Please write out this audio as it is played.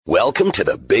Welcome to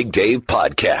the Big Dave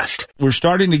Podcast. We're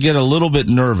starting to get a little bit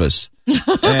nervous.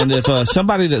 And if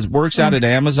somebody that works out at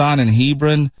Amazon in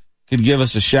Hebron could give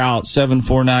us a shout,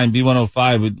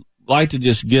 749-B105, we'd like to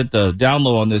just get the down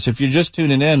low on this. If you're just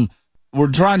tuning in, we're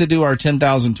trying to do our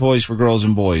 10,000 toys for girls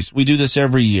and boys. We do this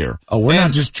every year. Oh, we're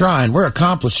not just trying. We're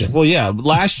accomplishing. Well, yeah.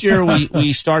 Last year,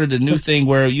 we started a new thing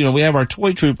where, we have our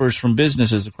toy troopers from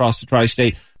businesses across the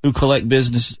tri-state who collect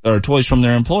business or toys from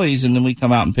their employees, and then we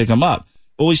come out and pick them up.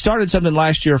 Well, we started something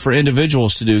last year for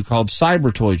individuals to do called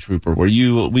Cyber Toy Trooper, where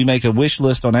we make a wish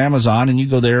list on Amazon, and you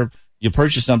go there, you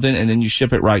purchase something, and then you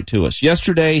ship it right to us.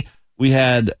 Yesterday, we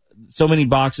had so many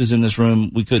boxes in this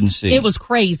room we couldn't see. It was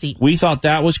crazy. We thought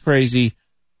that was crazy,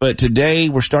 but today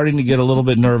we're starting to get a little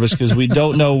bit nervous because we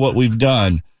don't know what we've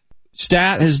done.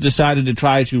 Stat has decided to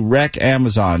try to wreck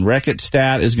Amazon. Wreck-It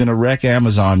Stat is going to wreck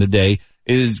Amazon today.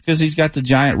 It is because he's got the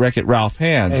giant Wreck-It Ralph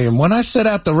hands. Hey, and when I set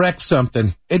out to wreck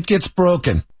something, it gets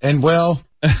broken. And, well,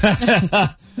 I'm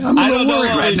a little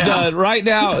worried right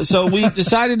now. So we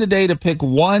decided today to pick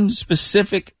one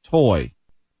specific toy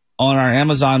on our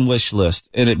Amazon wish list,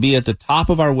 and it be at the top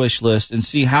of our wish list, and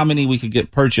see how many we could get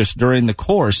purchased during the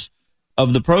course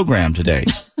of the program today.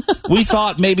 We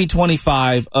thought maybe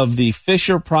 25 of the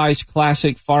Fisher-Price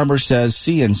Classic Farmer Says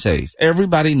See and Says.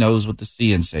 Everybody knows what the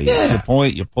See and Say is. Yeah. You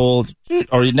point, you pull,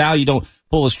 or now you don't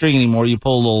pull a string anymore, you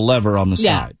pull a little lever on the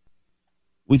side.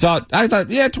 I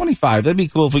thought, 25. That'd be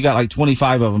cool if we got like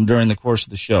 25 of them during the course of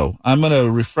the show. I'm going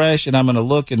to refresh and I'm going to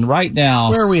look, and right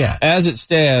now, where are we at? As it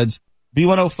stands,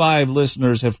 B105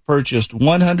 listeners have purchased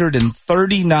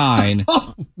 139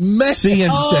 See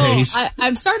and Says.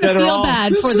 I'm starting to feel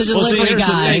bad for the delivery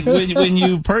guy. When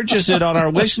you purchase it on our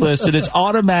wish list, it's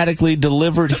automatically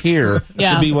delivered here to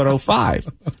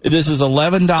B105. This is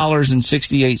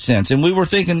 $11.68. And we were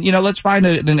thinking, let's find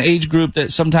an age group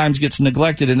that sometimes gets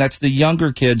neglected, and that's the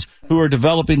younger kids who are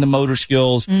developing the motor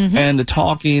skills and the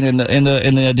talking and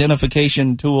the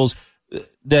identification tools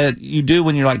that you do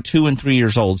when you're like 2 and 3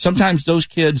 years old. Sometimes those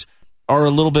kids are a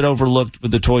little bit overlooked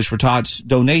with the Toys for Tots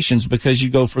donations because you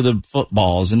go for the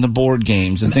footballs and the board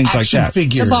games and things like that.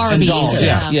 Figures. The Barbies. And dolls,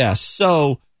 yeah.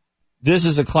 So this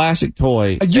is a classic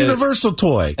toy. A universal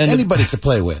toy. And anybody could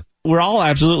play with. We're all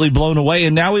absolutely blown away,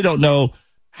 and now we don't know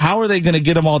how are they going to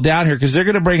get them all down here, because they're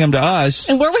going to bring them to us.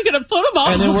 And where are we going to put them all?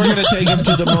 And then we're going to take them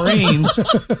to the Marines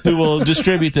who will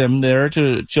distribute them there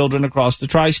to children across the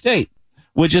tri-state.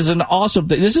 Which is an awesome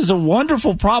thing. This is a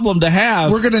wonderful problem to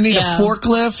have. We're going to need a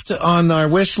forklift on our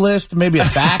wish list, maybe a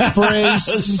back brace.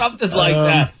 Something like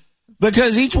that.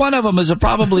 Because each one of them is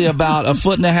probably about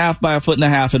 1.5 by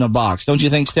 1.5 in a box. Don't you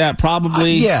think, Stat?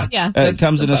 Probably. Yeah. It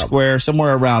comes in a square,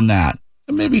 somewhere around that.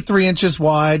 Maybe 3 inches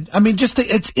wide. I mean,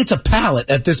 it's a pallet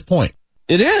at this point.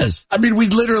 It is. I mean, we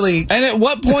literally... And at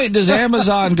what point does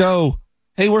Amazon go,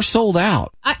 hey, we're sold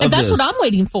out? That's what I'm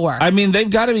waiting for. I mean, they've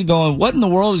got to be going, what in the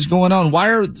world is going on? Why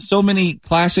are so many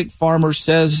classic Farmer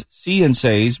Says See and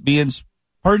Says being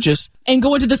purchased? And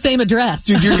going to the same address.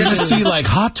 Dude, you're going to see like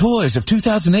Hot Toys of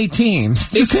 2018.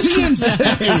 See and Say.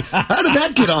 How did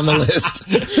that get on the list?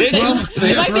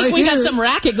 I think we got some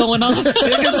racket going on. It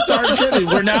can start trending.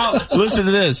 We're now, listen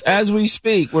to this, as we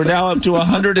speak, we're now up to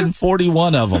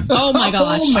 141 of them. Oh my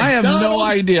gosh. I have no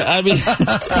idea. I mean,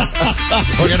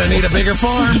 we're going to need a bigger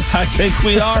farm. I think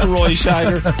we are, Roy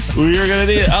Scheider. We're going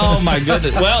to need it. Oh my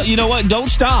goodness. Well, you know what? Don't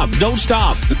stop. Don't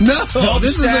stop. No,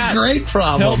 this is a great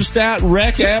problem. Help Stat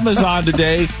wreck Amazon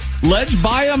today. Let's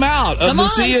buy them out of the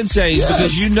See and Says,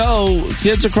 because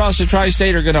kids across the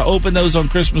tri-state are going to open those on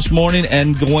Christmas morning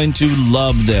and going to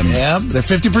love them. Yeah, they're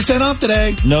 50% off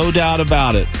today. No doubt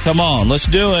about it. Come on, let's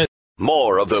do it.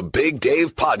 More of the Big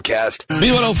Dave Podcast.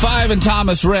 B105 and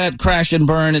Thomas Rhett, Crash and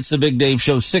Burn. It's the Big Dave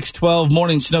Show, 612.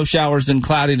 Morning snow showers and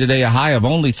cloudy today, a high of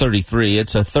only 33.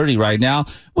 It's a 30 right now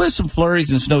with some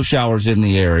flurries and snow showers in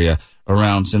the area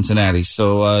around Cincinnati.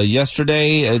 So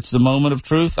yesterday, it's the moment of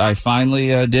truth. I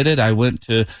finally did it. I went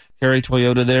to Carey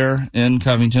Toyota there in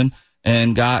Covington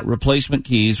and got replacement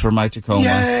keys for my Tacoma.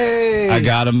 Yay! I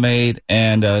got them made,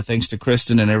 and thanks to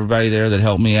Kristen and everybody there that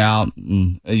helped me out.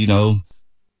 And,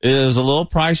 it was a little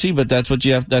pricey, but that's what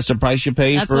you have. That's the price you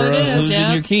pay for losing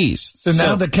your keys. So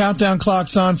now the countdown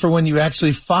clock's on for when you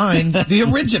actually find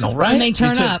the original, right? And they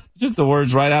turn up. You took the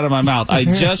words right out of my mouth. I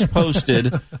just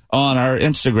posted on our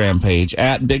Instagram page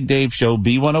at Big Dave Show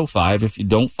B105. If you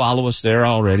don't follow us there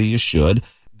already, you should.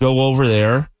 Go over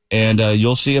there, and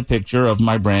you'll see a picture of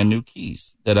my brand new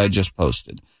keys that I just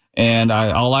posted. And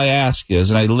all I ask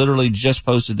is, and I literally just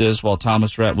posted this while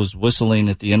Thomas Rhett was whistling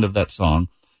at the end of that song.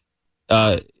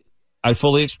 I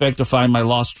fully expect to find my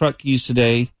lost truck keys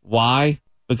today. Why?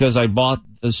 Because I bought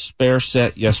the spare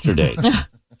set yesterday.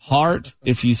 heart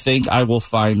if you think I will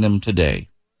find them today.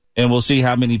 And we'll see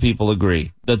how many people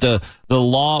agree that the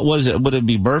law, what is it? Would it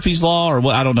be Murphy's Law or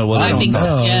what? I don't know what I think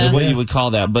so. Yeah. what you would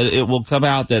call that, but it will come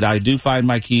out that I do find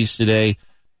my keys today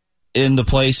in the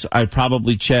place I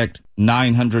probably checked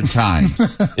 900 times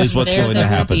is what's going to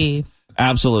happen. Be.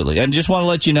 Absolutely. And just want to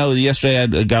let you know that yesterday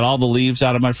I got all the leaves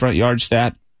out of my front yard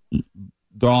stat.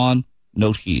 Gone.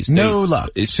 No keys. No luck.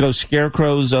 So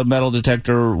Scarecrow's metal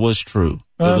detector was true.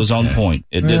 It was on point.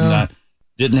 It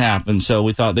didn't happen. So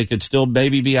we thought they could still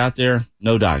maybe be out there.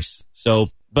 No dice. So,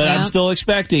 but I'm still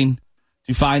expecting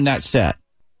to find that set.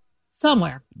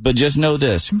 Somewhere. But just know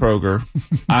this, Kroger.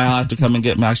 I'll have to come and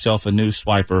get myself a new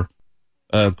swiper.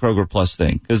 Kroger Plus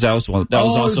thing, because that was one. That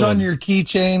was also on your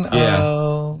keychain. Yeah,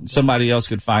 oh. Somebody else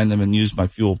could find them and use my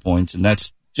fuel points, and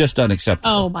that's just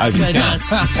unacceptable. Oh my goodness!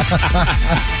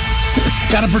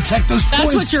 Got to protect those points.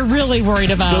 That's what you're really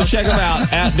worried about. Go check them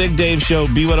out at Big Dave Show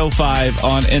B105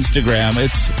 on Instagram.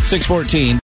 It's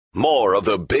 6:14. More of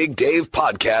the Big Dave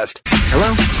Podcast.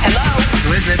 Hello? Hello?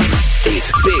 Who is it?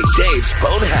 It's Big Dave's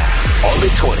Phone Hacks on the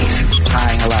 20s.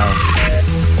 Hi, hello.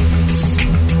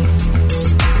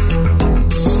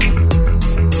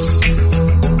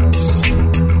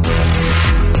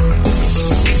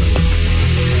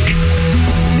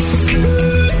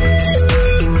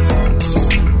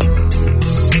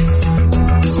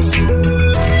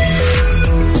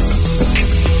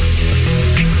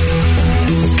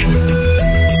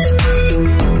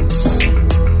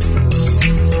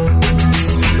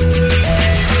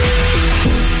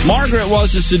 Margaret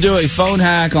wants us to do a phone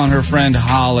hack on her friend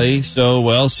Holly. So,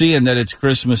 well, seeing that it's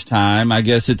Christmas time, I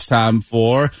guess it's time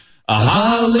for a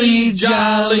Holly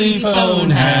Jolly phone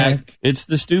hack. It's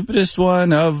the stupidest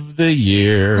one of the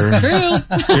year. True.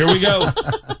 Here we go.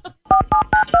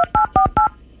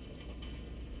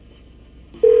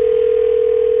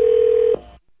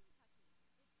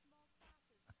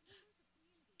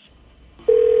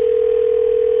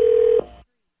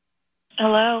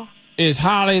 Hello? Is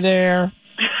Holly there?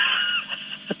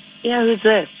 Yeah, who's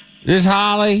this? This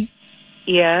Holly?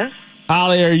 Yes.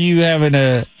 Holly, are you having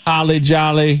a Holly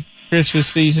Jolly Christmas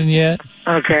season yet?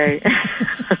 Okay.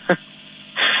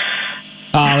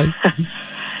 Holly?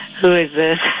 Who is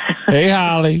this? Hey,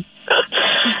 Holly.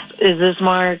 Is this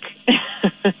Mark?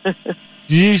 Did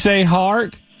you say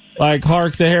hark? Like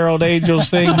Hark the Herald Angels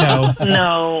sing? No.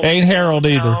 No. Ain't Harold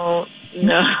either.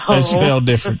 No. That's spelled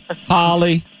different.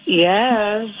 Holly?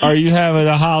 Yes. Are you having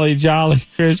a Holly Jolly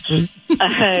Christmas?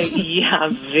 Yeah,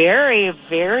 very,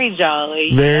 very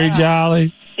jolly. Very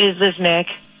jolly? Is this Nick?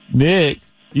 Nick?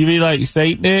 You mean like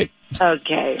Saint Nick?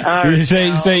 Okay. All right.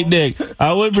 Saint Nick.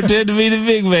 I wouldn't pretend to be the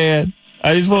big man.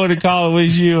 I just wanted to call and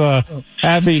wish you a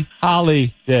happy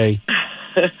Holly Day.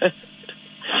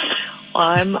 Well,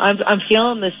 I'm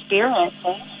feeling the spirit.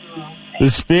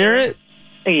 The spirit?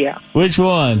 Yeah. Which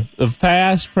one? The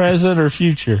past, present, or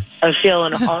future? I'm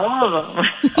feeling all of them.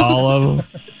 All of them?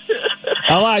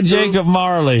 I like Jacob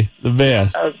Marley the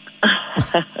best.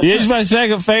 He's my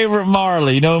second favorite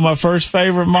Marley. You know who my first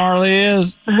favorite Marley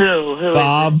is? Who?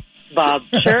 Bob. Is it? Bob,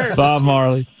 sure. Bob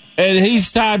Marley. And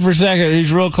he's tied for second.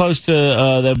 He's real close to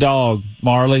the dog,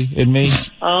 Marley, and me.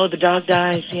 Oh, the dog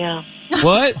dies, yeah.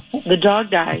 What? The dog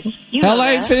dies. You Hell, know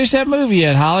I ain't that. finished that movie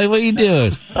yet, Holly. What are you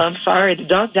doing? I'm sorry. The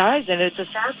dog dies, and it's a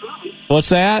sad movie. What's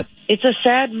that? It's a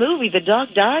sad movie. The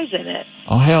dog dies in it.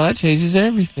 Oh, hell, that changes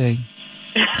everything.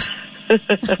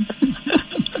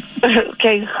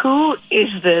 Okay, who is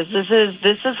this?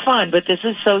 This is fun, but this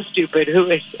is so stupid.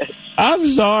 Who is this? I'm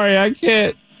sorry. I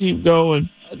can't keep going.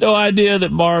 No idea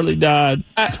that Marley died.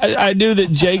 I knew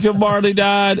that Jacob Marley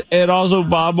died and also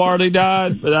Bob Marley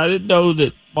died, but I didn't know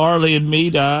that Marley and me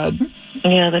died.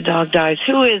 Yeah, the dog dies.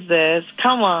 Who is this?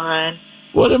 Come on.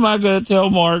 What am I going to tell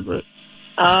Margaret?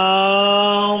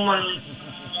 Oh, my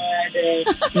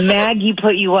God. Maggie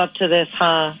put you up to this,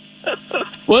 huh?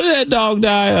 What did that dog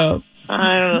die of?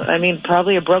 I mean,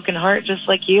 probably a broken heart just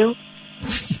like you.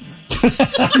 This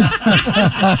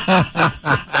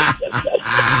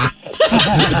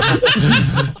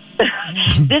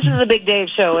is a Big Dave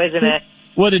show, isn't it?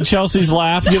 What, did Chelsea's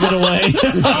laugh give it away?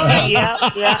 Yeah.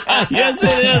 Yes, it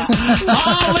is.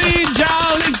 Holly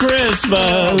Jolly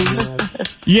Christmas.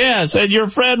 Yes, and your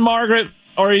friend Margaret,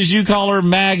 or as you call her,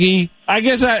 Maggie. I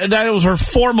guess that was her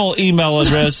formal email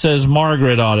address, says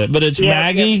Margaret on it, but it's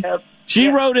Maggie. Yep. She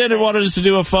wrote in and wanted us to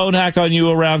do a phone hack on you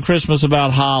around Christmas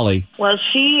about Holly. Well,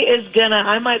 she is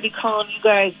I might be calling you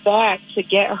guys back to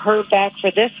get her back for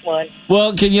this one.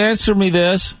 Well, can you answer me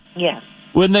this? Yes.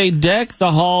 When they deck the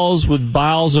halls with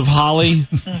boughs of holly,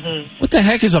 what the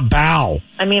heck is a bough?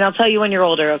 I mean, I'll tell you when you're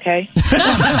older, okay? Good answer.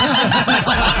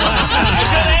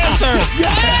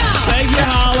 Yeah. Thank Thank you,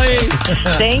 Holly.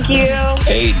 Thank you.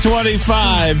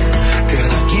 8:25. Girl,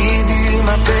 I'll give you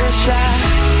my best shot.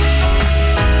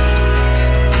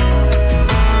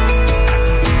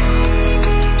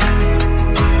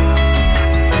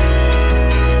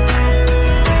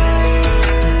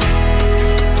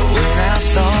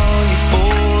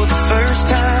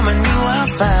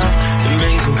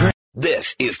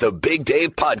 This is the Big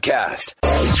Dave Podcast.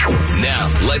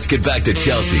 Now, let's get back to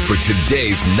Chelsea for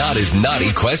today's Not As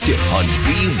Naughty question on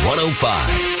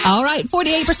B105. All right,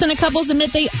 48% of couples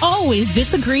admit they always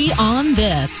disagree on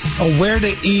this. Oh, where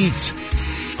to eat.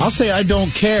 I'll say I don't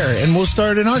care, and we'll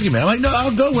start an argument. I'm like, no,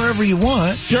 I'll go wherever you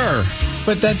want. Sure.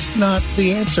 But that's not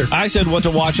the answer. I said what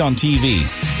to watch on TV.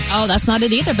 Oh, that's not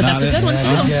it either, but that's a good one,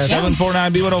 too. Yeah.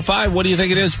 749B105. What do you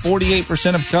think it is?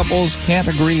 48% of couples can't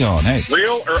agree on. Hey.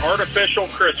 Real or artificial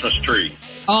Christmas tree?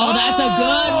 Oh, that's a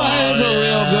good one. That is a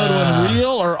real good one.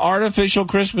 Real or artificial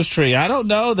Christmas tree? I don't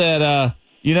know that,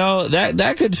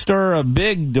 that could stir a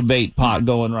big debate pot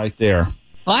going right there.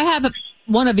 Well, I have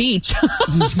one of each.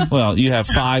 Well, you have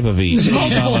 5 of each.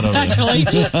 Multiples, actually.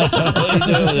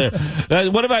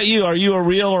 What about you? Are you a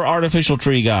real or artificial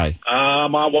tree guy?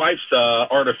 My wife's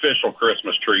artificial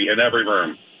Christmas tree in every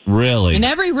room. Really? In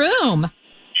every room.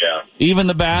 Yeah. Even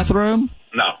the bathroom?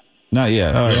 No. Not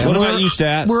yet. All right. Yeah, what about you,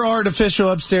 Stat? We're artificial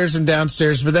upstairs and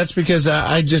downstairs, but that's because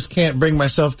I just can't bring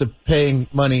myself to paying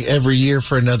money every year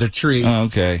for another tree.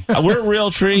 Okay. We're a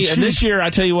real tree. And this year, I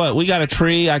tell you what, we got a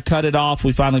tree. I cut it off.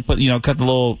 We finally cut the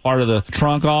little part of the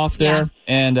trunk off there.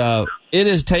 Yeah. And it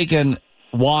has taken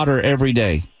water every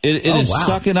day. It is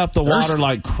sucking up the water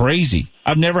like crazy.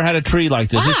 I've never had a tree like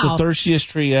this. Wow. It's the thirstiest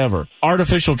tree ever.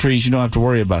 Artificial trees, you don't have to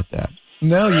worry about that.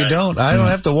 No, you don't. I don't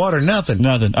have to water nothing.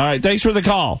 Nothing. All right. Thanks for the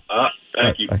call.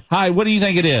 Thank you. Hi. What do you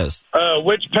think it is?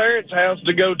 Which parent's house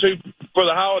to go to for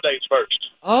the holidays first?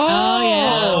 Oh,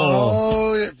 yeah.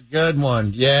 Oh, good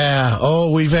one. Yeah.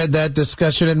 Oh, we've had that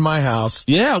discussion in my house.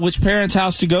 Yeah. Which parent's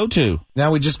house to go to?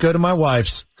 Now we just go to my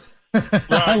wife's.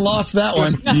 I lost that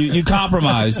one. You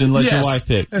compromised and let your wife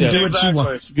pick. And do what she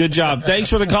wants. Good job. Thanks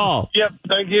for the call. Yep,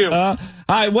 thank you.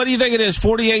 Hi, what do you think it is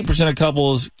 48% of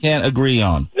couples can't agree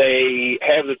on? They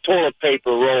have the toilet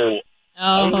paper roll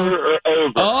under or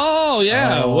over. Oh,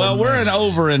 yeah. Well, we're an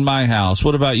over in my house.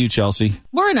 What about you, Chelsea?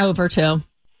 We're an over, too.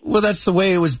 Well, that's the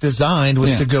way it was designed,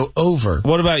 was to go over.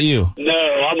 What about you? No,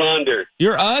 I'm under.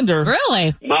 You're under?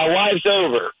 Really? My wife's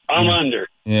over. I'm under.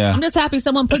 Yeah. I'm just happy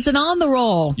someone puts it on the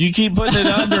roll. You keep putting it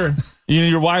under.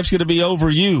 Your wife's going to be over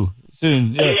you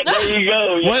soon. Yeah. There you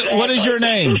go. What is your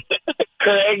name?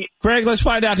 Craig. Craig, let's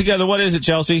find out together. What is it,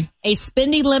 Chelsea? A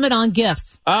spending limit on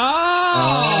gifts.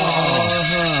 How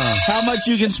much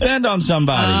you can spend on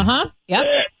somebody. Yep.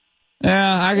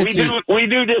 Yeah, I can see. We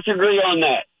do disagree on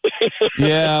that.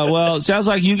 Yeah, well, it sounds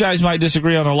like you guys might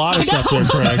disagree on a lot of stuff there,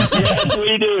 Craig. Yes,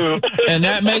 we do. And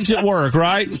that makes it work,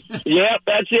 right? Yep,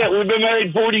 that's it. We've been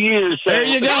married 40 years. So. There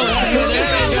you go. There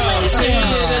you go. See,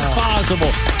 it is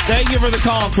possible. Thank you for the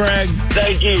call, Craig.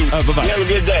 Thank you. Bye-bye. Have a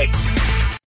good day.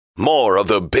 More of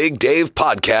the Big Dave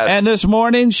Podcast. And this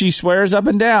morning, she swears up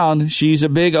and down she's a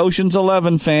big Ocean's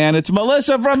 11 fan. It's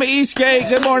Melissa from Eastgate.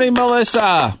 Good morning,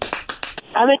 Melissa.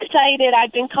 I'm excited.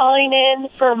 I've been calling in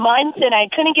for months, and I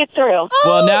couldn't get through.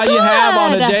 Well, now you have.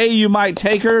 On a day you might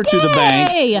take her to the bank.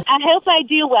 I hope I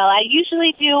do well. I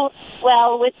usually do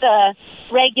well with the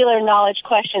regular knowledge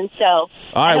questions. So, all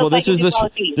right. Well, this is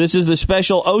the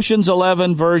special Ocean's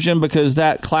 11 version because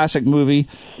that classic movie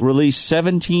released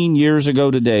 17 years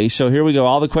ago today. So here we go.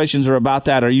 All the questions are about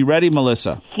that. Are you ready,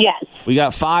 Melissa? Yes. We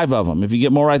got 5 of them. If you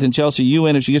get more right than Chelsea, you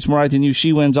win. If she gets more right than you,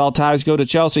 she wins. All ties go to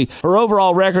Chelsea. Her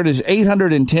overall record is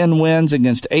 810 wins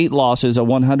against 8 losses, a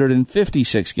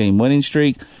 156-game winning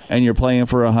streak, and you're playing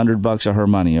for $100 of her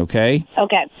money, okay?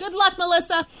 Okay. Good luck,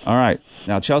 Melissa. All right.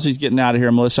 Now, Chelsea's getting out of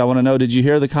here. Melissa, I want to know, did you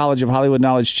hear the College of Hollywood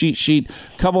Knowledge cheat sheet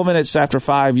a couple minutes after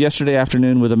 5 yesterday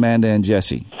afternoon with Amanda and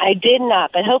Jesse? I did not,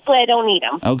 but hopefully I don't need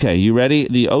them. Okay. You ready?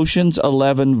 The Ocean's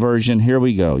 11 version. Here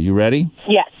we go. You ready?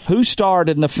 Yes. Who starred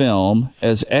in the film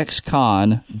as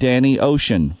ex-con Danny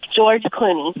Ocean? George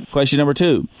Clooney. Question number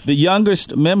 2. The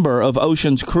youngest member of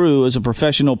Ocean's crew is a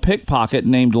professional pickpocket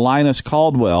named Linus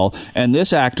Caldwell, and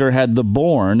this actor had the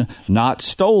born, not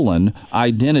stolen,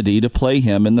 identity to play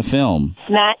him in the film.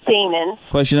 Matt Damon.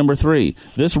 Question number 3.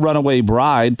 This runaway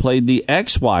bride played the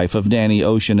ex-wife of Danny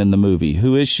Ocean in the movie.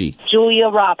 Who is she? Julia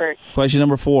Roberts. Question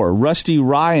number 4. Rusty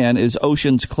Ryan is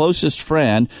Ocean's closest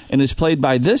friend and is played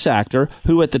by this actor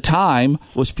who at the time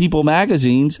was People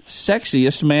Magazine's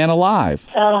sexiest man alive.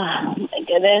 Oh, my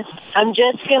goodness. this. I'm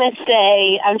just going to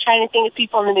say, I'm trying to think of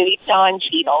people in the movie. Don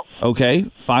Cheadle. Okay,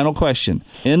 final question.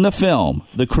 In the film,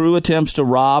 the crew attempts to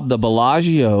rob the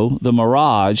Bellagio, the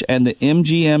Mirage, and the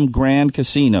MGM Grand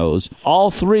Casinos.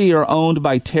 All three are owned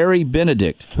by Terry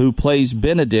Benedict, who plays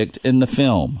Benedict in the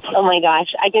film. Oh, my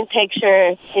gosh. I can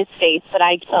picture his face, but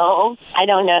I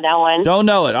don't know that one. Don't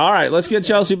know it. All right, let's get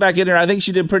Chelsea back in here. I think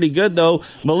she did pretty good, though.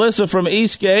 Melissa from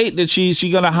Eastgate, she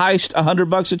going to heist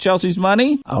 $100 of Chelsea's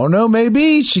money? Oh, no,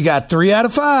 maybe. She got 3 out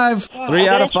of 5. 3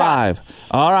 out of 5.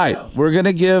 All right, we're going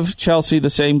to give Chelsea the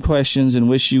same questions and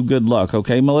wish you good luck.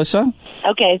 Okay, Melissa?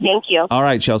 Okay, thank you. All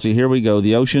right, Chelsea, here we go.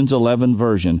 The Ocean's 11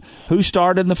 version. Who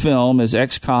starred in the film as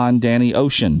ex-con Danny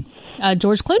Ocean?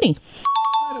 George Clooney.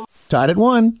 Tied at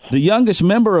 1. The youngest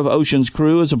member of Ocean's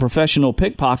crew is a professional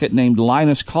pickpocket named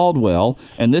Linus Caldwell,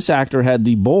 and this actor had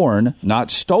the born, not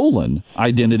stolen,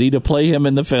 identity to play him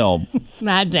in the film.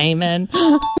 Matt Damon.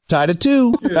 Tied at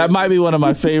 2. That might be one of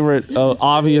my favorite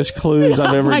obvious clues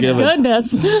I've ever given. My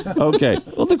goodness. Okay.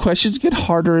 Well, the questions get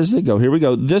harder as they go. Here we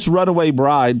go. This runaway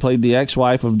bride played the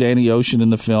ex-wife of Danny Ocean in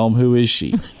the film. Who is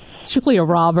she? Julia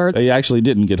Roberts. They actually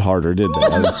didn't get harder, did they?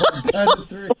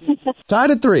 Tied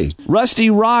at 3. Rusty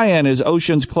Ryan is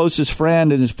Ocean's closest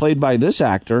friend and is played by this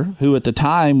actor, who at the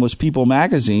time was People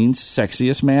Magazine's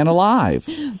sexiest man alive.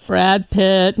 Brad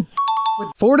Pitt.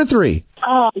 4 to 3.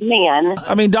 Oh, man.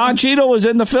 I mean, Don Cheadle was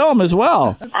in the film as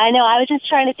well. I know. I was just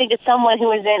trying to think of someone who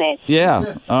was in it.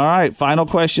 Yeah. All right. Final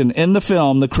question. In the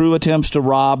film, the crew attempts to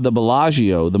rob the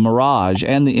Bellagio, the Mirage,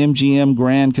 and the MGM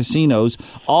Grand Casinos.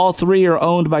 All three are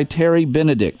owned by Terry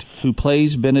Benedict, who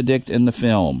plays Benedict in the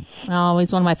film. Oh,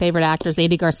 he's one of my favorite actors,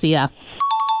 Andy Garcia.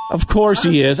 Of course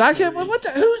he is. I can't.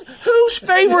 Whose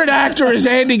favorite actor is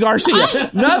Andy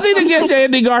Garcia? Nothing against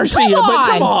Andy Garcia, but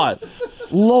come on.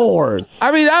 Lord.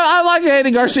 I mean, I like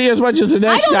Andy Garcia as much as the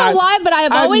next guy. I don't know why, but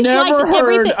I've always liked everything. I've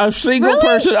never heard a single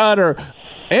person utter,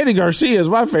 Andy Garcia is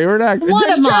my favorite actor. One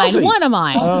of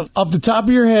mine. Off the top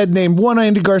of your head, name one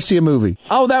Andy Garcia movie.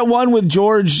 Oh, that one with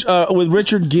with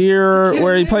Richard Gere,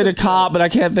 where he played a cop, but I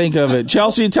can't think of it.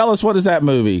 Chelsea, tell us, what is that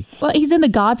movie? Well, he's in the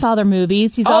Godfather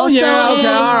movies. He's all right,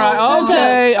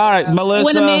 Melissa.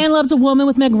 When a Man Loves a Woman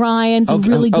with Meg Ryan. It's a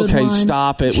really good one. Okay,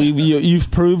 stop it.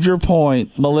 You've proved your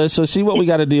point. Melissa, see what we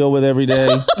got to deal with every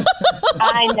day?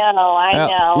 I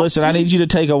know. Listen, I need you to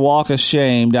take a walk of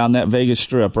shame down that Vegas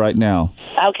Strip right now.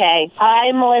 Okay.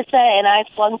 I'm Melissa, and I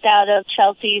flunked out of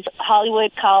Chelsea's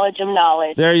Hollywood College of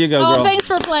Knowledge. There you go, girl. Oh, thanks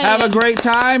for playing. Have a great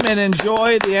time and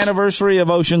enjoy the anniversary of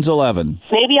Ocean's 11.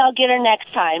 Maybe I'll get her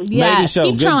next time. Yeah, maybe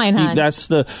so. Keep trying, hon. That's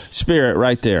the spirit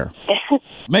right there.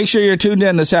 Make sure you're tuned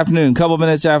in this afternoon, couple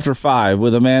minutes after 5,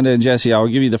 with Amanda and Jesse. I'll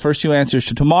give you the first two answers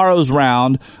to tomorrow's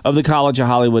round of the College of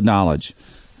Hollywood Knowledge.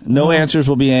 No answers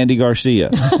will be Andy Garcia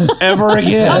ever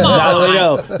again. Now that we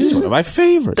know. He's one of my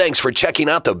favorites. Thanks for checking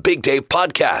out the Big Dave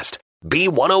Podcast.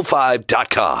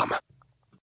 B105.com.